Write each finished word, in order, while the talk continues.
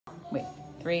Wait,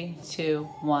 3, 2,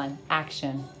 1,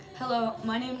 action. Hello,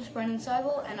 my name is Brennan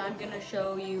and I'm going to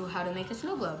show you how to make a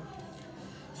snow globe.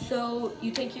 So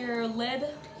you take your lid,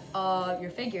 your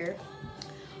figure,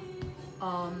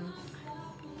 and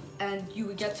you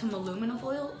would get some aluminum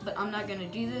foil, but I'm not going to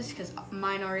do this because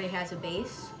mine already has a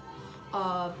base.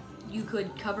 You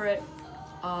could cover it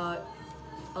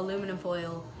aluminum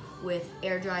foil with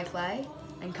air dry clay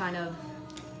and kind of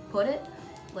put it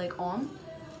like on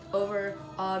over.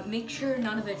 Make sure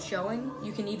none of it's showing.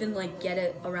 You can even like get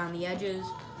it around the edges,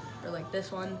 or like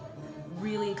this one,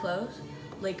 really close,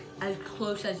 like as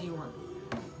close as you want.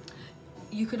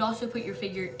 You could also put your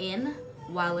figure in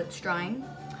while it's drying,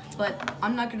 but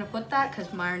I'm not gonna put that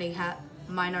because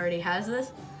mine already has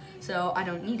this, so I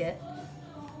don't need it.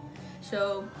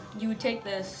 So you would take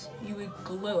this, you would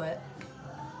glue it.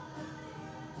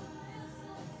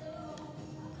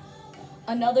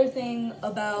 Another thing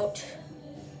about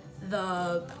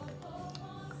the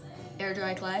air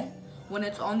dry clay, when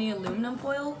it's on the aluminum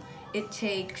foil, it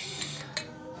takes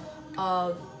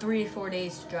 3 to 4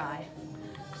 days to dry.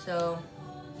 So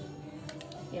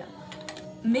yeah,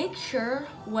 make sure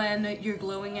when you're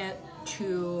gluing it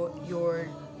to your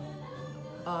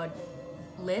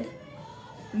lid,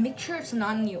 make sure it's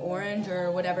not in the orange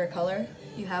or whatever color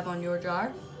you have on your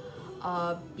jar,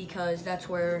 because that's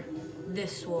where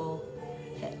this will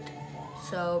hit.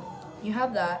 So you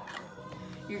have that.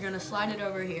 You're gonna slide it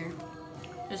over here,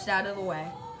 just out of the way.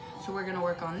 So we're gonna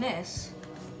work on this,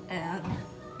 and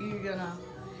you're gonna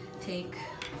take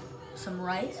some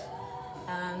rice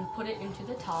and put it into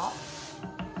the top.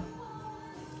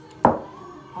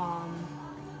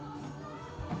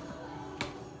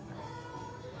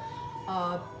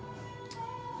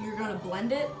 You're gonna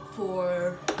blend it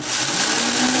for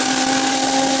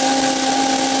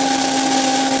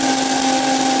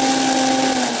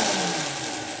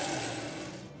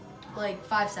like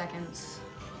 5 seconds.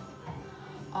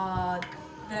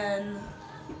 Then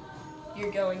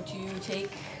you're going to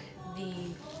take the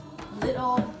lid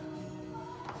off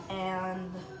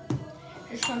and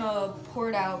you're just gonna pour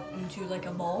it out into like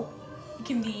a bowl. It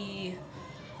can be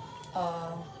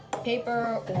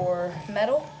paper or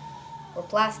metal or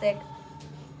plastic,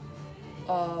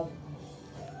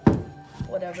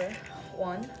 whatever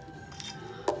one.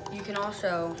 You can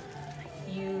also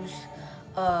use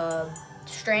a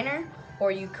strainer,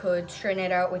 or you could strain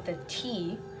it out with the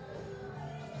tea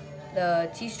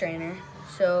strainer.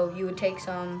 So you would take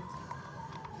some,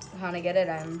 how to get it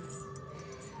in.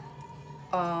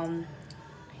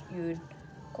 You would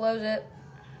close it,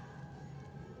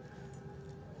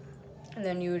 and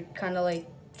then you would kind of like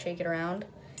shake it around,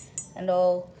 and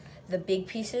all the big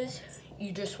pieces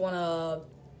you just want to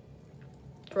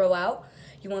throw out.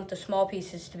 You want the small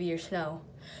pieces to be your snow.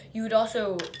 You would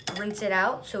also rinse it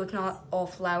out so it's not all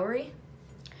floury,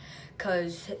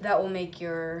 because that will make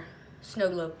your snow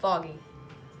globe foggy.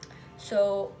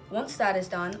 So once that is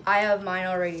done, I have mine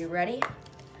already ready.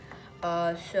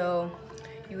 So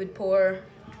you would pour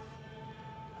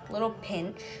a little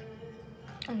pinch,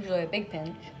 usually a big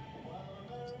pinch,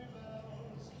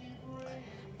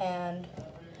 and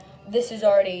this is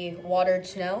already watered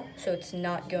snow, so it's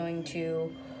not going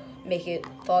to make it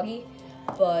foggy.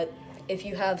 But if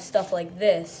you have stuff like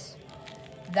this,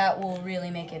 that will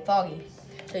really make it foggy.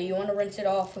 So you want to rinse it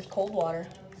off with cold water.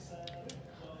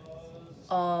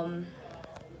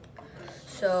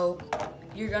 So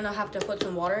you're gonna have to put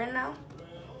some water in now.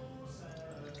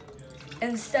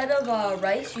 Instead of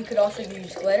rice, you could also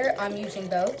use glitter. I'm using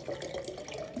both,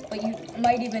 but you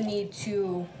might even need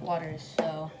 2 waters,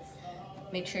 so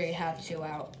make sure you have 2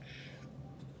 out.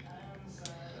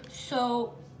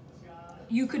 So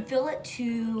you could fill it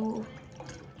to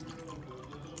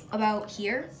about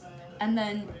here, and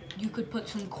then you could put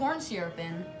some corn syrup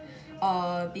in,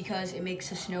 because it makes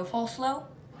the snow fall slow.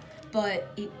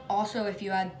 But it also, if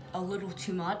you add a little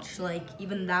too much, like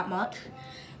even that much,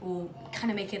 will kind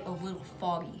of make it a little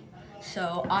foggy.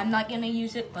 So I'm not gonna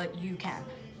use it, but you can.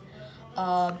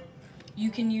 You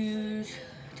can use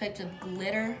types of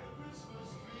glitter,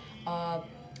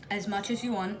 as much as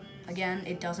you want. Again,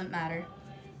 it doesn't matter.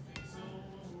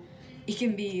 It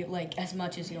can be like as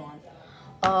much as you want.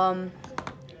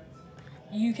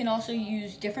 You can also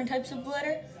use different types of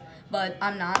glitter, but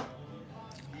I'm not.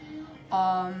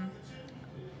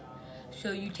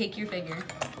 So you take your figure,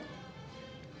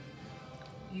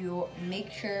 you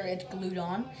make sure it's glued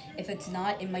on. If it's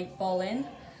not, it might fall in.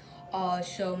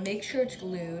 So make sure it's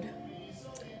glued.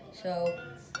 So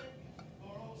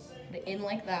put it in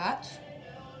like that.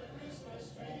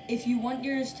 If you want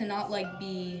yours to not like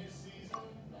be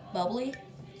bubbly,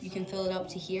 you can fill it up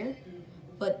to here,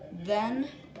 but then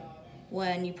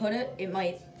When you put it, it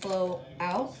might flow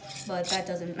out, but that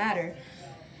doesn't matter.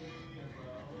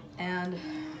 And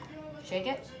shake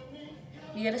it,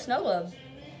 you get a snow globe.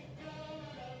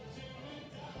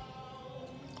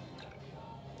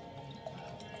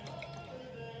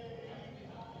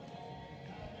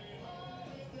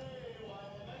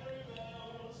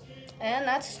 And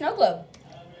that's a snow globe.